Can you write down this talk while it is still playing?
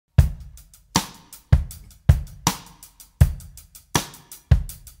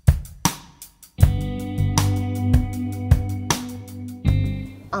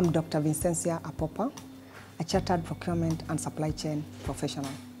I'm Dr. VINCENSIA, APOPA, a chartered procurement and supply chain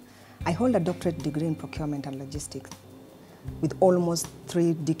professional. I hold a doctorate degree in procurement and logistics with almost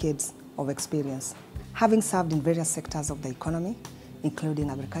 3 decades of experience, having served in various sectors of the economy,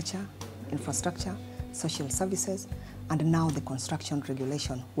 including agriculture, infrastructure, social services, and now the construction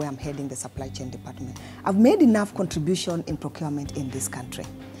regulation, where I'm heading the supply chain department. I've made enough contribution in procurement in this country,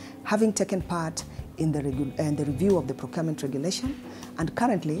 having taken part in the review of the procurement regulation, and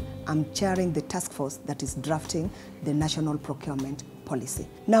currently I'm chairing the task force that is drafting the national procurement policy.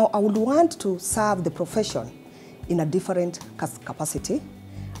 Now, I would want to serve the profession in a different capacity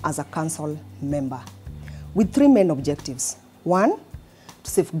as a council member with 3 main objectives. 1, to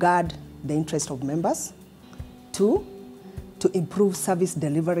safeguard the interest of members. 2, to improve service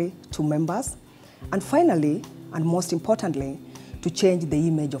delivery to members. And finally, and most importantly, to change the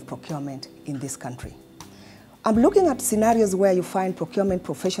image of procurement in this country. I'm looking at scenarios where you find procurement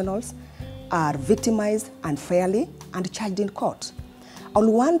professionals are victimized unfairly and charged in court.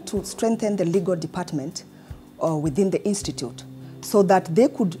 I'll want to strengthen the legal department within the institute so that they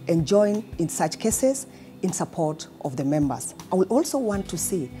could enjoin in such cases in support of the members. I will also want to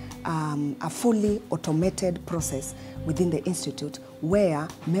see a fully automated process within the institute where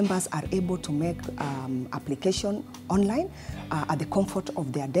members are able to make application online at the comfort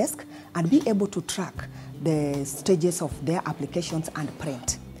of their desk and be able to track the stages of their applications and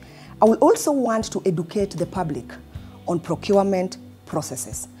print. I will also want to educate the public on procurement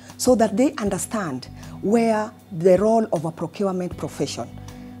processes so that they understand where the role of a procurement profession.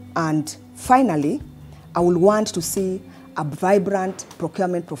 And finally, I will want to see a vibrant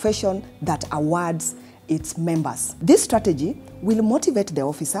procurement profession that awards its members. This strategy will motivate the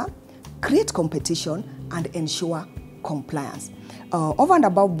officer, create competition, and ensure compliance. Over and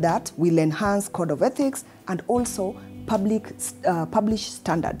above that, we'll enhance code of ethics and also publish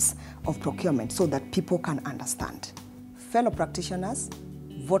standards of procurement so that people can understand. Fellow practitioners,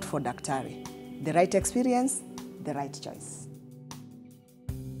 vote for Daktari. The right experience, the right choice.